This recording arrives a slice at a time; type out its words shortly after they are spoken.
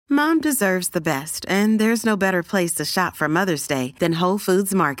Mom deserves the best, and there's no better place to shop for Mother's Day than Whole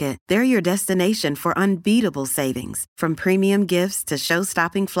Foods Market. They're your destination for unbeatable savings, from premium gifts to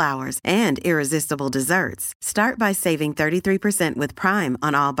show-stopping flowers and irresistible desserts. Start by saving 33% with Prime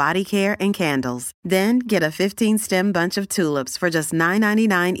on all body care and candles. Then get a 15-stem bunch of tulips for just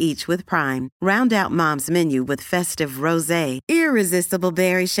 $9.99 each with Prime. Round out Mom's menu with festive rosé, irresistible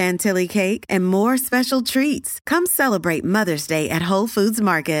berry chantilly cake, and more special treats. Come celebrate Mother's Day at Whole Foods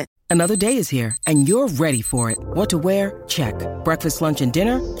Market. Another day is here, and you're ready for it. What to wear? Check. Breakfast, lunch, and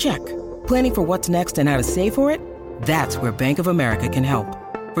dinner? Check. Planning for what's next and how to save for it? That's where Bank of America can help.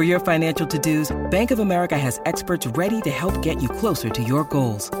 For your financial to-dos, Bank of America has experts ready to help get you closer to your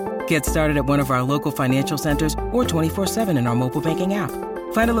goals. Get started at one of our local financial centers or 24/7 in our mobile banking app.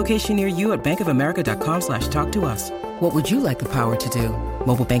 Find a location near you at bankofamerica.com/talktous. What would you like the power to do?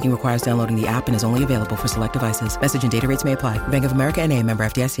 Mobile banking requires downloading the app and is only available for select devices. Message and data rates may apply. Bank of America N.A., member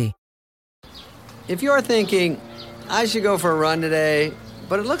FDIC. If you're thinking, I should go for a run today,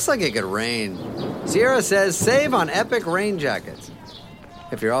 but it looks like it could rain, Sierra says save on epic rain jackets.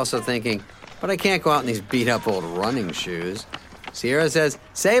 If you're also thinking, but I can't go out in these beat-up old running shoes, Sierra says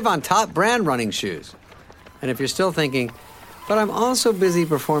save on top brand running shoes. And if you're still thinking, but I'm also busy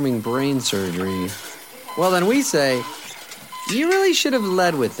performing brain surgery, well, then we say, you really should have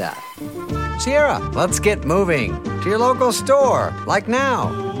led with that. Sierra, let's get moving to your local store, like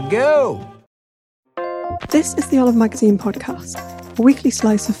now. Go! This is the Olive Magazine podcast, a weekly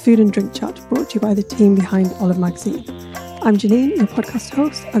slice of food and drink chat brought to you by the team behind Olive Magazine. I'm Janine, your podcast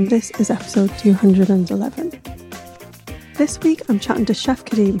host, and this is episode 211. This week, I'm chatting to Chef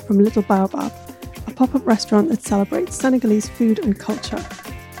Khadim from Little Baobab, a pop-up restaurant that celebrates Senegalese food and culture.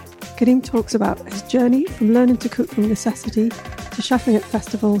 Khadim talks about his journey from learning to cook from necessity to chefing at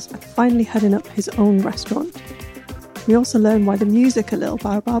festivals and finally heading up his own restaurant. We also learn why the music at Little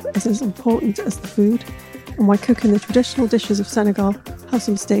Baobab is as important as the food, and why cooking the traditional dishes of Senegal helps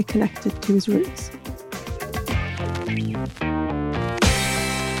him stay connected to his roots.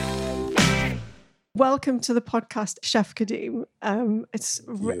 Welcome to the podcast, Chef Khadim. It's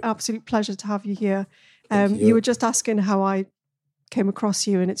an absolute pleasure to have you here. You were just asking how I came across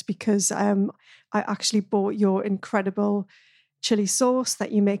you, and it's because I actually bought your incredible chili sauce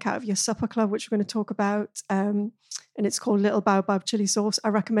that you make out of your supper club, which we're going to talk about. And it's called Little Baobab chili sauce. I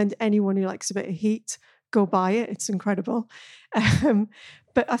recommend anyone who likes a bit of heat, go buy it. It's incredible.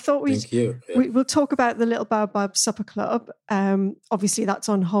 But I thought we'll talk about the Little Baobab Supper Club. Obviously, that's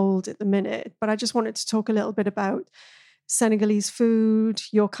on hold at the minute. But I just wanted to talk a little bit about Senegalese food,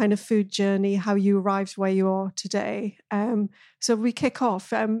 your kind of food journey, how you arrived where you are today. So we kick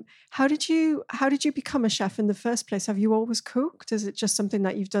off. How did you become a chef in the first place? Have you always cooked? Is it just something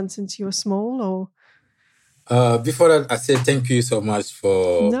that you've done since you were small, or? Before that, I said thank you so much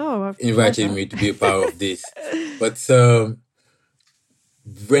for inviting me to be a part of this. But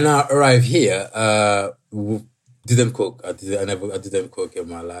when I arrived here, didn't cook. I didn't cook in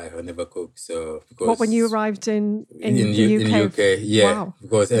my life. I never cooked. So because when you arrived in the UK? In the UK, yeah. Wow.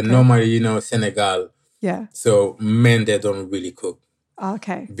 Because normally, Senegal. Yeah. So men, they don't really cook.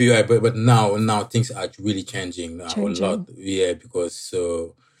 Okay. But now things are really changing now a lot. Yeah, because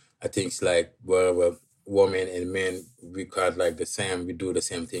so I think it's like well, women and men, we cut like the same. We do the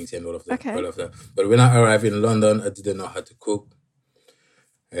same things and all of that. Okay. All of that. But when I arrived in London, I didn't know how to cook.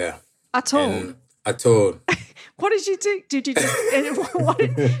 Yeah. At all. What did you do? Did you just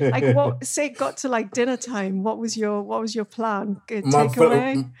say it got to like dinner time? What was your plan?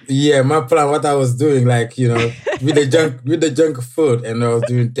 Takeaway? My plan. What I was doing, with the junk food, and I was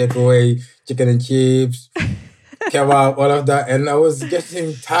doing takeaway, chicken and chips, kebab, all of that, and I was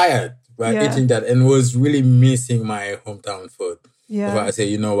getting tired by eating that, and was really missing my hometown food. Yeah. But I said,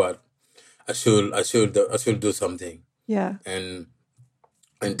 you know what, I should do something. Yeah.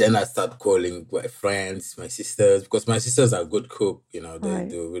 And then I start calling my friends, my sisters, because my sisters are good cook, they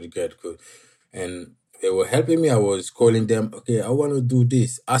do really good cook. And they were helping me. I was calling them, okay, I want to do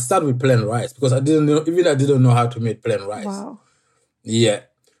this. I started with plain rice because I didn't know how to make plain rice. Wow. Yeah.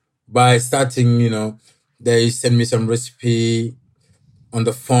 By starting, they send me some recipe on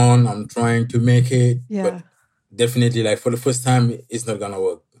the phone. I'm trying to make it. Yeah. But definitely, for the first time, it's not going to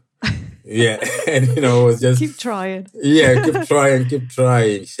work. Yeah, and it was just keep trying. Yeah, keep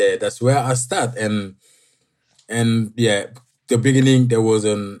trying. So that's where I start, and yeah, the beginning there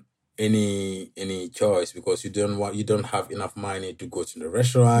wasn't any choice because you don't have enough money to go to the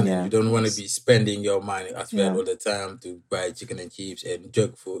restaurant, and you don't want to be spending your money as well all the time to buy chicken and chips and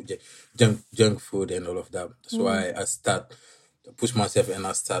junk food and all of that. That's why I push myself and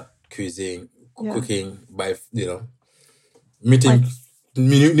I start cooking by meeting.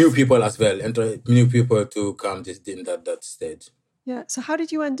 new people as well, and new people to come just in that stage. Yeah. So how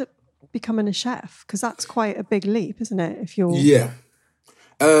did you end up becoming a chef? Because that's quite a big leap, isn't it? If you're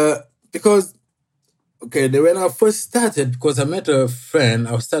because when I first started, because I met a friend,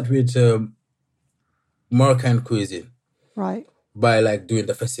 I started with Moroccan cuisine, right, by like doing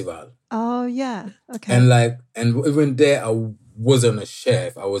the festival. Oh yeah, okay. And even there, I wasn't a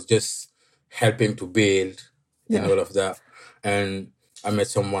chef. I was just helping to build and all of that. And I met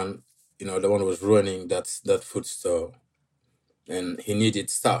someone, the one who was running that food store, and he needed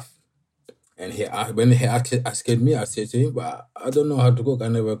stuff. And when he asked me, I said to him, "But I don't know how to cook. I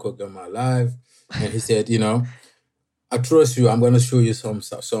never cooked in my life." And he said, "I trust you. I'm gonna show you some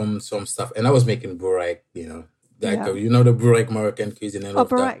stuff." And I was making burek, the burek Moroccan cuisine and all of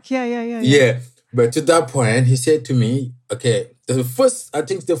that. Yeah. But to that point, he said to me, "Okay, the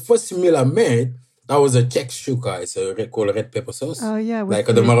first meal I made, that was a check shuka. It's a called red pepper sauce. Oh yeah, like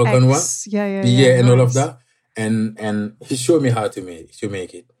the Moroccan one. Yeah, and nice. All of that. And he showed me how to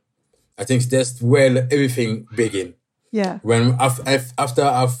make it. I think that's where everything began. Yeah. When after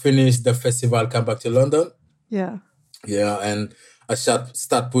I finished the festival, come back to London. Yeah. Yeah, and I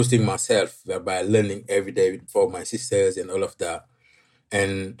start pushing myself by learning every day for my sisters and all of that,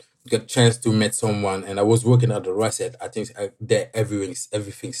 and got chance to meet someone. And I was working at the Russet. I think there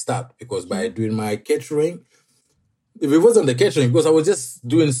everything started because by doing my catering. If it wasn't the catering, because I was just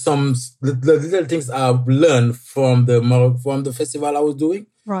doing some little things I've learned from the festival I was doing.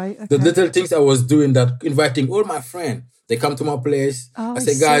 Right. Okay. The little things I was doing, that inviting all my friends. They come to my place. I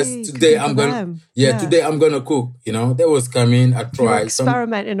say, guys, today I'm gonna cook. They was coming. I tried.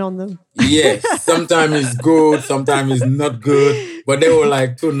 Experimenting on them. Yes. Sometimes it's good. Sometimes it's not good. But they were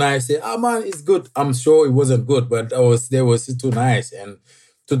like too nice. Say, "Oh man, it's good." I'm sure it wasn't good, but they was too nice. And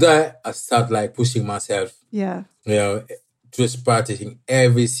today I start like pushing myself. Yeah. Just practicing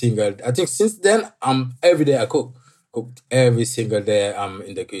every single. I think since then, every day I cook. Cooked every single day. I'm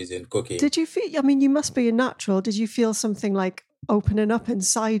in the kitchen cooking. Did you feel? I mean, you must be a natural. Did you feel something like opening up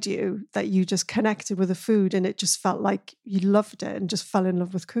inside you that you just connected with the food, and it just felt like you loved it and just fell in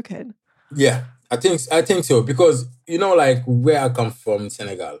love with cooking? Yeah, I think so, because like where I come from,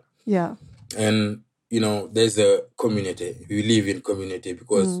 Senegal. Yeah. And there's a community. We live in community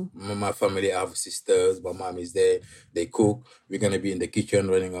because my family, I have sisters. My mom is there. They cook. We're gonna be in the kitchen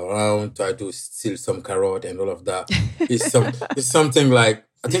running around, try to steal some carrot and all of that. It's something like,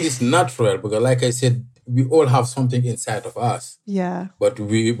 I think it's natural, because like I said, we all have something inside of us. Yeah. But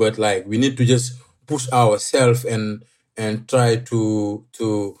we need to just push ourselves and try to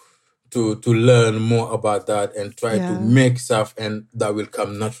learn more about that and try to make stuff, and that will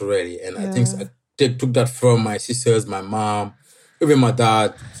come naturally. And I think I took that from my sisters, my mom, even my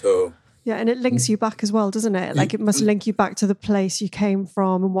dad. So yeah, and it links you back as well, doesn't it? Like it must link you back to the place you came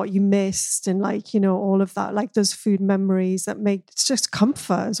from and what you missed, and all of that. Like those food memories that it's just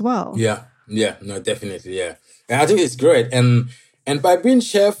comfort as well. Yeah, no, definitely, yeah. And I think it's great. And by being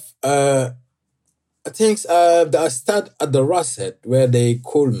chef, I think I start at the Russet, where they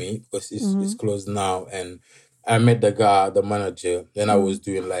call me, because it's closed now, and I met the guy, the manager. Then I was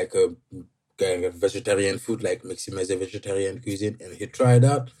doing like a vegetarian food, like Maximize vegetarian cuisine, and he tried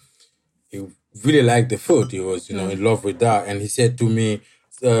that. He really liked the food. He was, in love with that. And he said to me,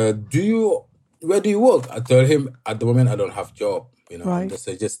 where do you work? I told him, at the moment, I don't have job. Right.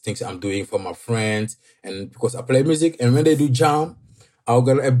 Just things I'm doing for my friends. And because I play music, and when they do jam, I'm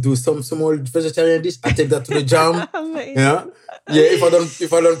gonna do some small vegetarian dish. I take that to the jam. Yeah.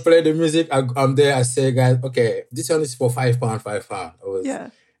 If I don't play the music, I'm there. I say, guys, okay, this one is for £5. Yeah.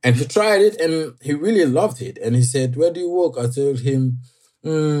 And he tried it, and he really loved it. And he said, "Where do you work?" I told him,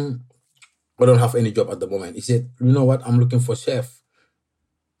 "I don't have any job at the moment." He said, "You know what? I'm looking for chef."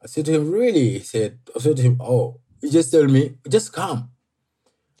 I said to him, "Really?" I said to him, "Oh." He just told me, "Just come."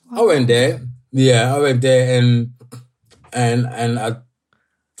 Wow. I went there. Yeah, I went there, and I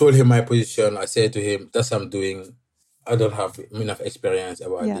told him my position. I said to him, "That's what I'm doing. I don't have enough experience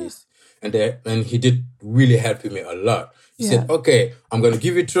about this." And he did really help me a lot. He said, "Okay, I'm going to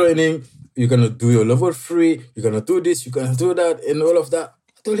give you training. You're going to do your level 3. You're going to do this. You're going to do that," and all of that.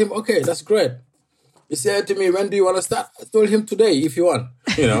 I told him, "Okay, that's great." He said to me, "When do you want to start?" I told him, "Today, if you want."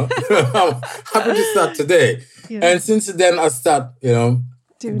 I'm happy to start today. Yeah. And since then, I start,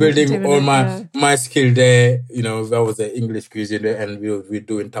 building all my skill there. That was the English cuisine there, and we're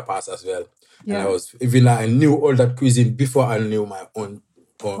doing tapas as well. Yeah. And I knew all that cuisine before I knew my own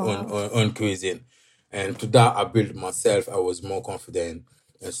cuisine. And to that, I built myself. I was more confident,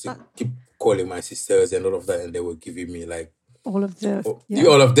 and still keep calling my sisters and all of that, and they were giving me like all of them,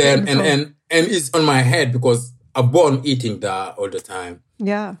 and it's on my head, because I'm born eating that all the time.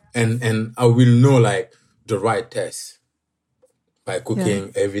 Yeah. And I will know like the right taste by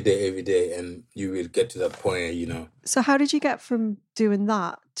cooking every day, and you will get to that point, you know. So how did you get from doing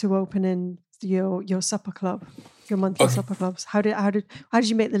that to opening your supper club, your monthly supper clubs? How did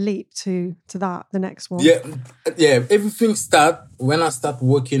you make the leap to that, the next one? Yeah. Everything start when I start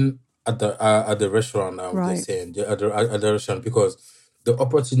working at the restaurant. I was just saying at the restaurant, because the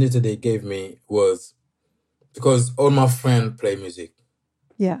opportunity they gave me was because all my friends play music.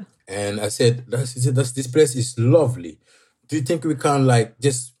 Yeah. And I said, this place is lovely. Do you think we can like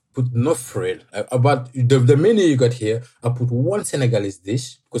just put no frill about the menu you got here? I put one Senegalese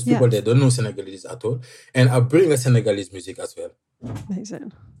dish because people there don't know Senegalese at all, and I bring a Senegalese music as well.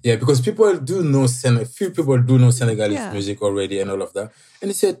 Amazing. Yeah, because people do know few people do know Senegalese music already and all of that. And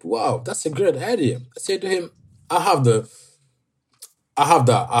he said, "Wow, that's a great idea." I said to him, I have the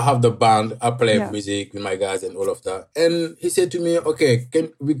band. I play music with my guys and all of that. And he said to me, "Okay,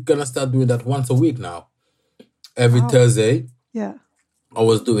 we're gonna start doing that once a week now. Every Thursday." Yeah. I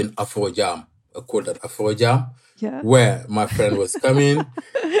was doing Afro Jam. I called that Afro Jam. Yeah. Where my friend was coming,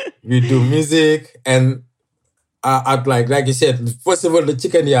 we do music, and I'd like you said, first of all, the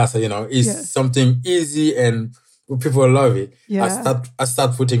chicken yassa, you know, is something easy and people love it. Yeah. I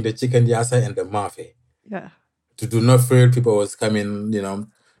start putting the chicken yassa and the mafe. Yeah. To do not feel people was coming, you know,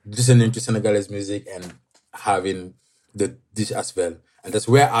 listening to Senegalese music and having the dish as well. And that's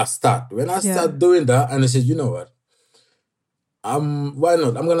where I start. When I start doing that, and I said, you know what? Why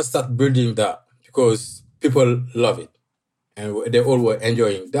not? I'm gonna start building that because people love it. And they all were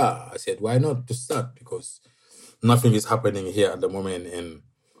enjoying that. I said, why not to start? Because nothing is happening here at the moment, and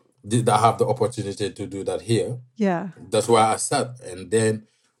I have the opportunity to do that here. Yeah. That's why I start. And then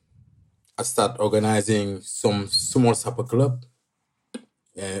I start organizing some small supper club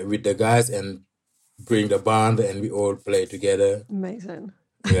with the guys and bring the band, and we all play together. Amazing.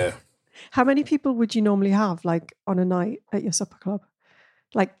 Yeah. How many people would you normally have, like, on a night at your supper club?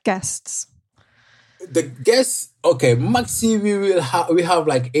 Like, guests? The guests, okay, maxi, we have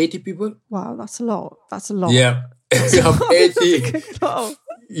like 80 people. Wow, that's a lot. Yeah. We have 80.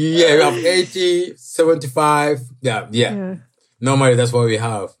 Yeah, we have 80, 75. Yeah. Normally, that's what we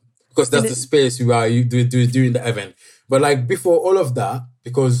have. Because that's the space we are doing the event. But like before all of that,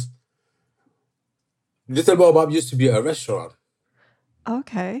 because Little Baobab used to be a restaurant.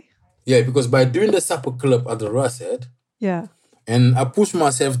 Okay. Yeah, because by doing the supper club at the Russet, and I pushed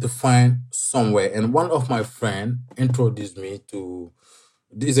myself to find somewhere, and one of my friends introduced me to,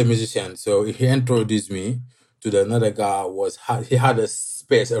 he's a musician, so he introduced me to another guy. He had a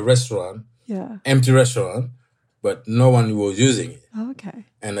space, a restaurant, empty restaurant, but no one was using it. Okay.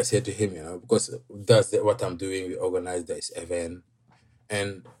 And I said to him, you know, because that's what I'm doing, we organized this event,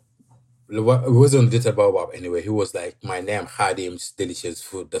 and it wasn't Little Baobab anyway. He was like, my name, Khadim's Delicious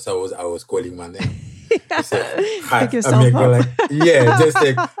Food. That's how I was calling my name. Pick yourself up. Like, just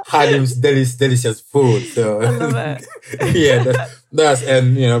like Khadim's Delicious Food. So I love it. that's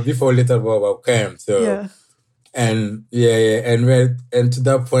and you know, before Little Baobab came. So and and to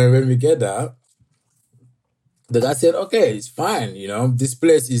that point when we get there, the guy said, okay, it's fine, you know, this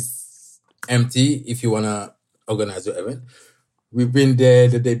place is empty if you wanna organize your event. We've been there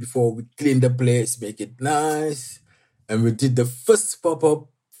the day before. We cleaned the place, make it nice. And we did the first pop-up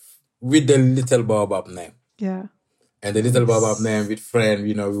with the Little Baobab name. Yeah. And the Little Baobab name with friend,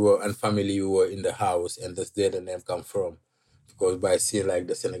 you know, we were and family, we were in the house. And that's where the name come from. Because by seeing like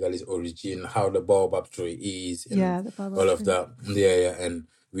the Senegalese origin, how the Baobab tree is. And the Baobab all of that. Yeah. And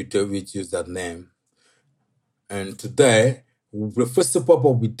we choose that name. And today, the first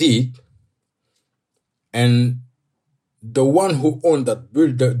pop-up we did, and the one who owned that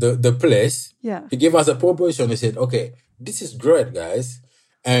built the place, he gave us a proposition. He said, okay, this is great, guys.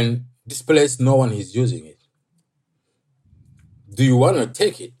 And this place, no one is using it. Do you want to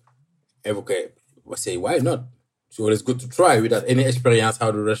take it? Okay. I say, why not? So it's good to try without any experience how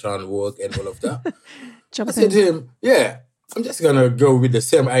the restaurant work and all of that. I said to him, I'm just going to go with the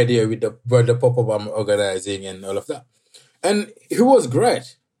same idea with the pop-up I'm organizing and all of that. And he was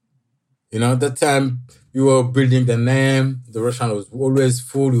great. You know, that time we were building the name. The restaurant was always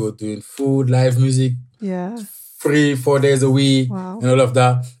full. We were doing food, live music. Yeah. 3-4 days a week. Wow. And all of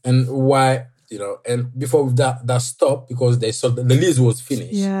that. And why, you know, and before that stopped because they saw the lease was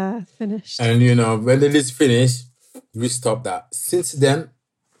finished. Yeah, finished. And, you know, when the lease finished, we stopped that. Since then,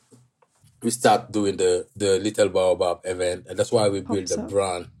 we start doing the Little Baobab event. And that's why we built the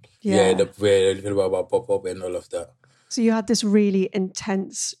brand. Yeah. The Little Baobab pop-up and all of that. So you had this really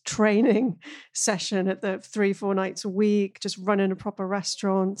intense training session at the 3-4 nights a week, just running a proper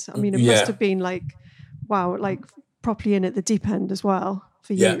restaurant. I mean, it must have been like, wow, like properly in at the deep end as well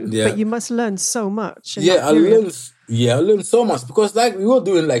for Yeah, you. yeah. But you must learn so much. In Yeah, that period. I learned so much because like we were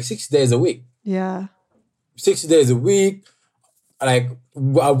doing like 6 days a week. Yeah. 6 days a week. Like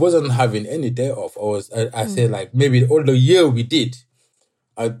I wasn't having any day off. I said like maybe all the year we did,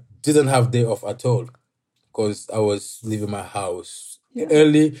 I didn't have day off at all because I was leaving my house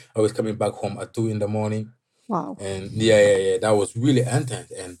early. I was coming back home at 2 a.m. Wow. And yeah, that was really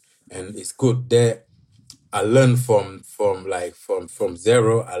intense and it's good there. I learned from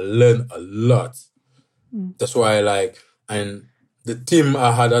zero. I learned a lot. That's why and the team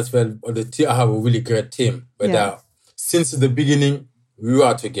I had as well. I have a really great team. But since the beginning, we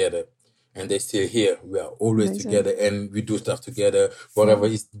are together, and they're still here. We are always together, and we do stuff together. Whatever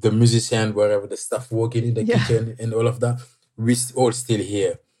is the musician, wherever the staff working in the kitchen, and all of that, we all still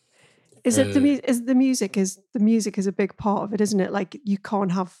here. The music is a big part of it, isn't it? Like you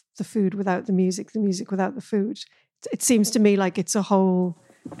can't have the food without the music without the food. It seems to me like it's a whole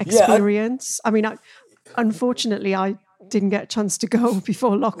experience. Unfortunately, I didn't get a chance to go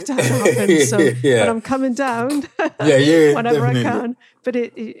before lockdown happened, so but I'm coming down whenever I can. But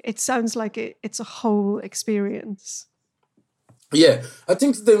it sounds like it's a whole experience. Yeah, I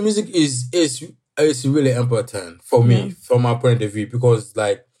think the music is really important for me, from my point of view, because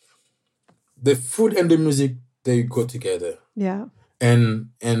like the food and the music, they go together. Yeah. And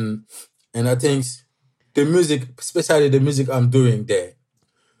I think the music, especially the music I'm doing there,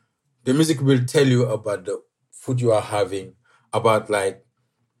 the music will tell you about the food you are having, about like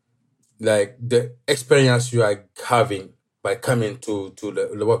the experience you are having by coming to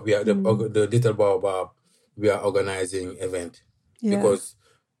the what we are the Little Baobab we are organizing event. Yeah. Because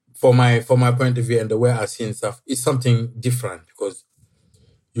for my point of view and the way I've seen stuff, it's something different because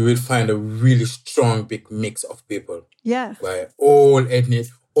you will find a really strong big mix of people. Yeah. By all ethnic,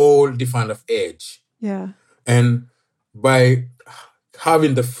 all different of age. Yeah. And by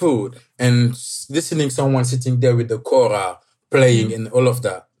having the food and listening someone sitting there with the kora playing and all of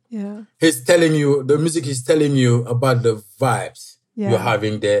that. Yeah. He's telling you, the music is telling you about the vibes you're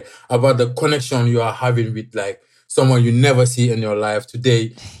having there, about the connection you are having with like someone you never see in your life.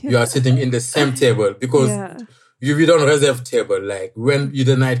 Today, you are sitting in the same table because you don't reserve table. Like when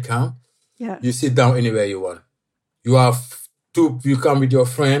the night come, you sit down anywhere you want. You have you come with your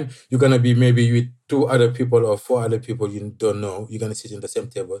friend, you're going to be maybe with 2 other people or 4 other people you don't know. You're going to sit in the same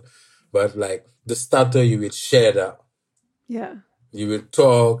table. But like the starter, you will share that. Yeah. You will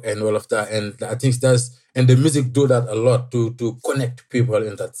talk and all of that. And I think and the music do that a lot to connect people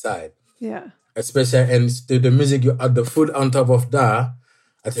in that side. Yeah. Especially, and the music, you add the food on top of that,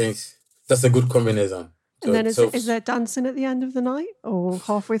 I think that's a good combination. And then is there dancing at the end of the night or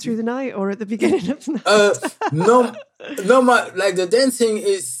halfway through the night or at the beginning of the night? Like the dancing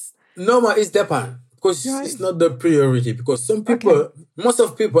is depend because it's not the priority because some people, most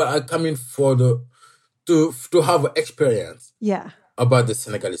of people are coming for to have an experience about the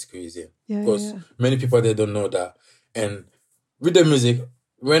Senegalese cuisine because many people, they don't know that. And with the music,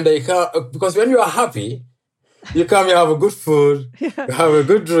 when they come, because when you are happy, you come, you have a good food, you have a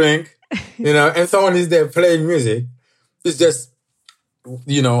good drink, and someone is there playing music. It's just,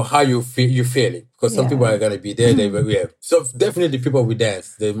 how you feel. You feel it because some people are gonna be there. So definitely people will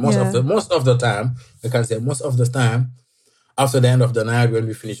dance. Most of the time, I can say most of the time, after the end of the night when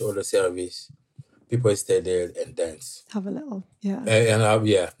we finish all the service, people stay there and dance. Have a little,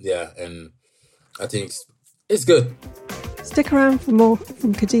 and I think it's good. Stick around for more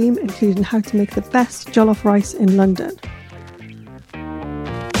from Khadim, including how to make the best jollof rice in London.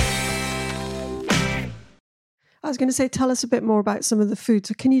 I was going to say, tell us a bit more about some of the food.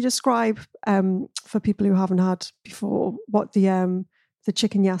 So can you describe, for people who haven't had before, what the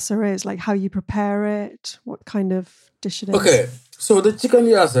chicken yassa is, like how you prepare it, what kind of dish it is? Okay, so the chicken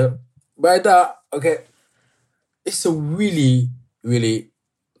yassa, by that, it's a really, really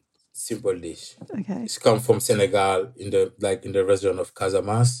simple dish. Okay. It's come from Senegal in the region of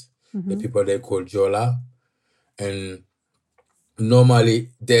Casamance. The people they call Jola. And normally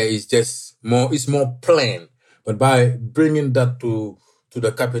there is just it's more plain. But by bringing that to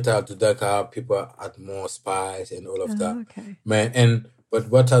the capital, to Dakar, people add more spice and all of that. Okay. But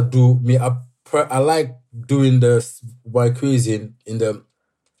what I do, I like doing my cuisine in the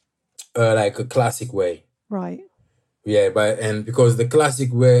like a classic way. Right. Yeah, because the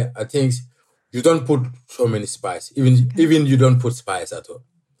classic way, I think you don't put so many spice. Even you don't put spice at all.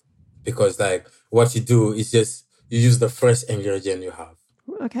 Because like what you do is just you use the fresh ingredient you have.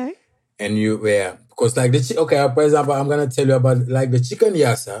 Okay. And because like for example, I'm gonna tell you about like the chicken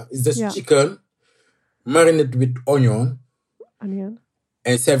yassa. It's just chicken marinated with onion,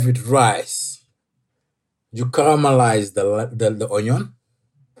 and served with rice you caramelize the onion.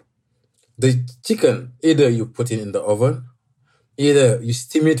 The chicken, either you put it in the oven, either you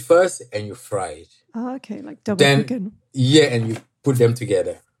steam it first and you fry it. Oh, okay, like double cooking. Yeah, and you put them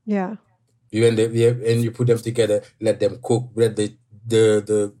together. Yeah. And you put them together, let them cook, let the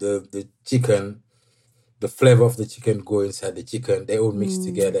chicken, the flavor of the chicken go inside the chicken. They all mix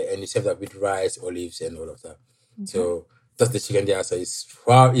together, and you serve that with rice, olives, and all of that. Okay. So that's the chicken diasa. It's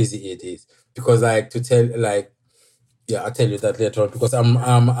how easy it is. Because I'll tell you that later on. Because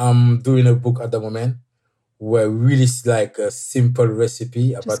I'm doing a book at the moment where really is like a simple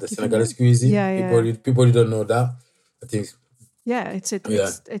recipe about the Senegalese cuisine. People don't know that. I think. Yeah,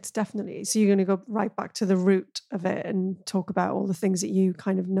 it's definitely. So you're going to go right back to the root of it and talk about all the things that you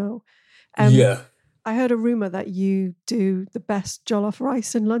kind of know. I heard a rumor that you do the best jollof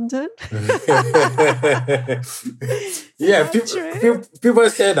rice in London. Yeah, people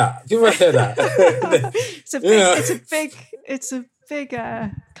say that. It's a big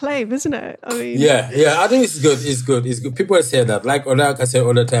claim, isn't it? I mean, yeah. I think it's good. People say that. Like I say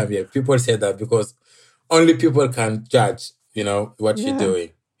all the time. Yeah, people say that because only people can judge. What you're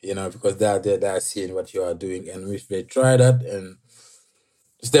doing. Because they're seeing what you are doing, and if they try that and.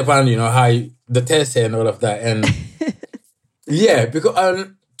 Stefan, how the taste and all of that. And because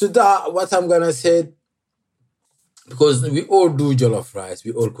to that, what I'm going to say, because we all do jollof rice,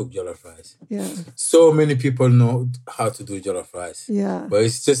 we all cook jollof rice. Yeah. So many people know how to do jollof rice. Yeah. But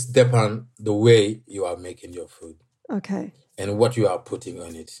it's just depend the way you are making your food. Okay. And what you are putting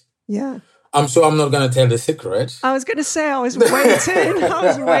on it. Yeah. I'm not going to tell the secret. I was going to say, I was waiting. I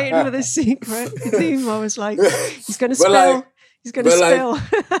was waiting for the secret. I was like, he's going to spill. He's going to spill.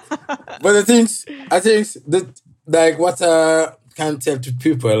 But I think that like what I can tell to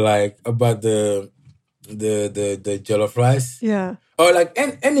people like about the jollof rice. Yeah. Or like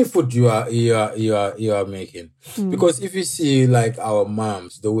any food you are making. Because if you see like our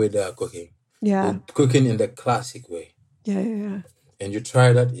moms, the way they are cooking. Yeah. They're cooking in the classic way. Yeah. And you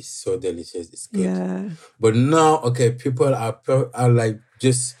try that, it's so delicious. It's good. Yeah. But now, people are like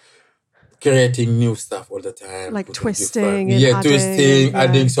just creating new stuff all the time. Like twisting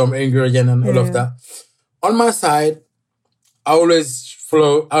adding some ingredient and all of that. On my side, I'll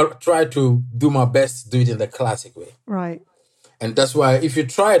try to do my best to do it in the classic way. Right. And that's why if you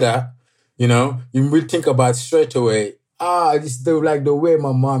try that, you will think about straight away, it's like the way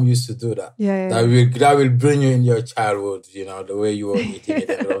my mom used to do that. Yeah. That will bring you in your childhood, the way you were eating it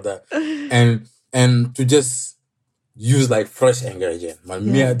and all that. And to just use like fresh ingredient. My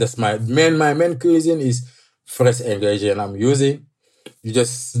main cuisine is fresh ingredient I'm using. You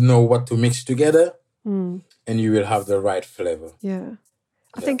just know what to mix together, and you will have the right flavor. Yeah,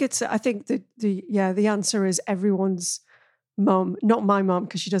 I think the answer is everyone's mum, not my mum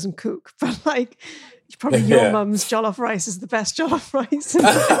because she doesn't cook, but like probably your mum's jollof rice is the best jollof rice.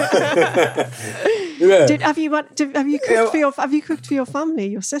 Have you cooked for your family,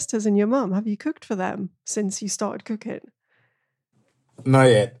 your sisters and your mum? Have you cooked for them since you started cooking? Not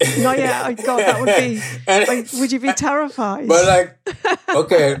yet. Not yet. Oh God, that would be. Would you be terrified? But like,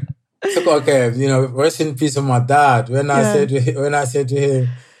 okay, rest in peace of my dad. When I said to him,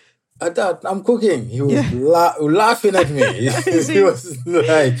 Dad, I'm cooking. He was laughing at me. He was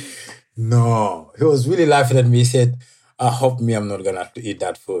like, no. He was really laughing at me. He said, I hope I'm not gonna have to eat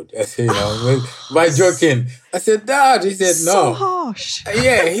that food. I said, by joking. I said, Dad. He said, no. So harsh.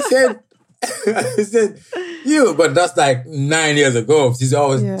 Yeah. He said. He said, but that's like 9 years ago. It's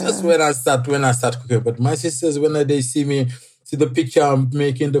always just when I start cooking. But my sisters, when they see the picture I'm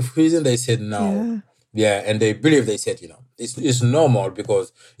making the freezing, they said no. Yeah, and they believe, they said, it's normal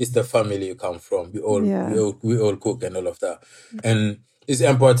because it's the family you come from. We all cook and all of that. And it's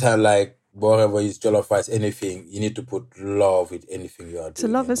important, like whatever is jollof rice, anything, you need to put love with anything you are doing. It's a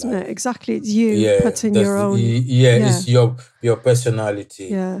love, isn't it? Exactly. It's you putting your own. It's your personality.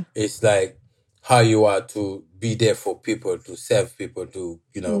 Yeah. It's like how you are to be there for people, to serve people, to,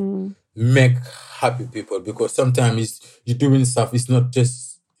 make happy people. Because sometimes you're doing stuff, it's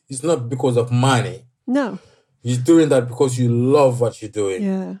not because of money. No. You're doing that because you love what you're doing.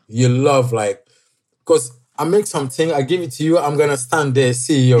 Yeah. You love because I make something, I give it to you, I'm going to stand there,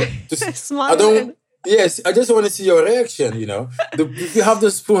 see you. Smiling. I just want to see your reaction, if you have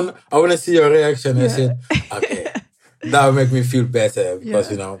the spoon, I want to see your reaction. I said, okay, that will make me feel better because,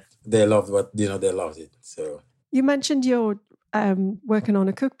 they loved they loved it. So you mentioned you're working on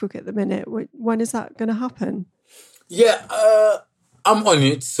a cookbook at the minute. When is that going to happen? Yeah, I'm on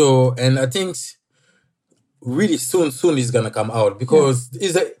it. So, and I think really soon it's going to come out because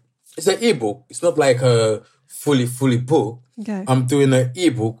it's an ebook. It's not like a fully booked. Okay. I'm doing an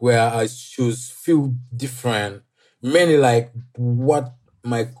ebook where I choose few different, mainly like what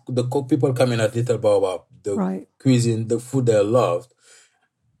people coming at Little Baobab, the cuisine, the food they loved.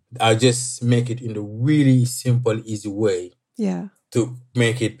 I just make it in a really simple, easy way. Yeah. To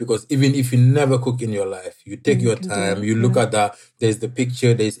make it, because even if you never cook in your life, you take your time, you look at that, there's the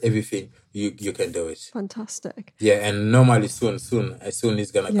picture, there's everything, you can do it. Fantastic. Yeah, and normally soon it's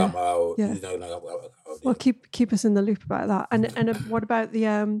gonna come out. Yeah. It's not gonna come out. Well, keep us in the loop about that. And what about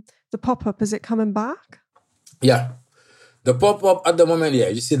the pop-up? Is it coming back? Yeah. The pop-up at the moment,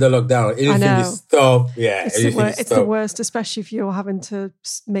 you see the lockdown. Anything is stopped. Yeah, it's the worst, especially if you're having to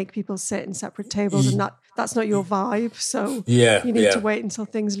make people sit in separate tables, and that's not your vibe. So you need to wait until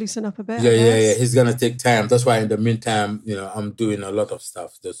things loosen up a bit. Yeah. It's gonna take time. That's why in the meantime, I'm doing a lot of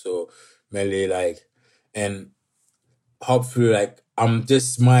stuff. So mainly and hopefully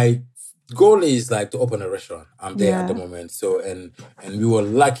my goal is to open a restaurant. I'm there at the moment. So and we were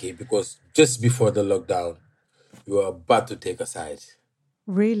lucky because just before the lockdown, we were about to take a side.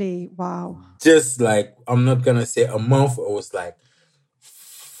 Really? Wow. Just I'm not gonna say a month, it was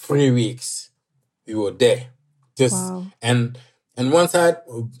 3 weeks. We were there. And one side,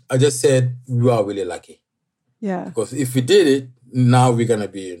 I just said we are really lucky. Yeah. Because if we did it, now we're gonna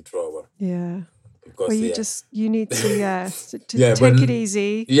be in trouble. Yeah. Because you need to take it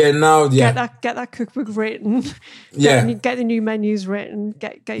easy. Yeah, now get that cookbook written. Get the new menus written.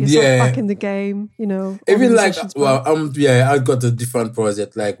 Get yourself back in the game. Even I got a different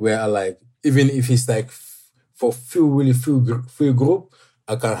project where even if it's for few group,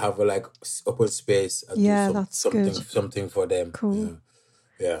 I can have open space. That's good. Something for them. Cool.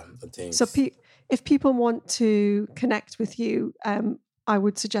 Yeah, I think. So if people want to connect with you, I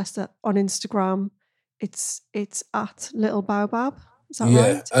would suggest that on Instagram, it's at Little Baobab. Is that right?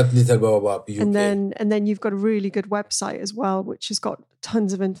 Yeah, at Little Baobab UK. And then you've got a really good website as well, which has got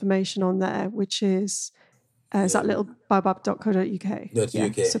tons of information on there, which is that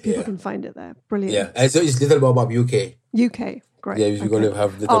littlebaobab.co.uk. So people can find it there. Brilliant. Yeah, so it's Little Baobab UK. UK, great. Yeah, if you're going to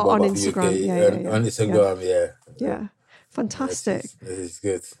have Little Baobab on Instagram. UK. On Instagram, Yeah. Fantastic. This is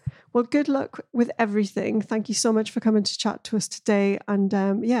good. Well, good luck with everything. Thank you so much for coming to chat to us today. And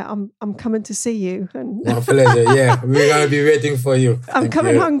I'm coming to see you. And my pleasure. Yeah, we're gonna be waiting for you. I'm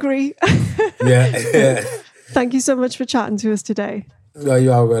coming hungry. Yeah. Thank you so much for chatting to us today. Well,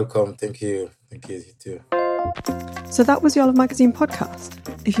 you are welcome. Thank you. Thank you too. So that was the Olive Magazine podcast.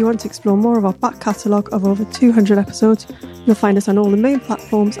 If you want to explore more of our back catalogue of over 200 episodes, you'll find us on all the main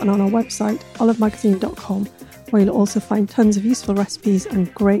platforms and on our website, olivemagazine.com. where you'll also find tons of useful recipes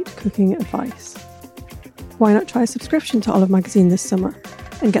and great cooking advice. Why not try a subscription to Olive Magazine this summer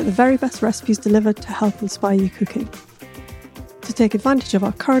and get the very best recipes delivered to help inspire you cooking? To take advantage of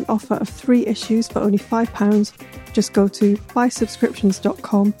our current offer of 3 issues for only £5, just go to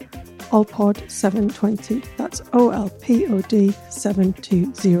buysubscriptions.com, olpod720. That's OLPOD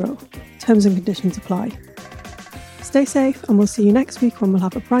 720. Terms and conditions apply. Stay safe, and we'll see you next week when we'll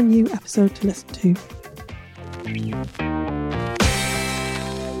have a brand new episode to listen to.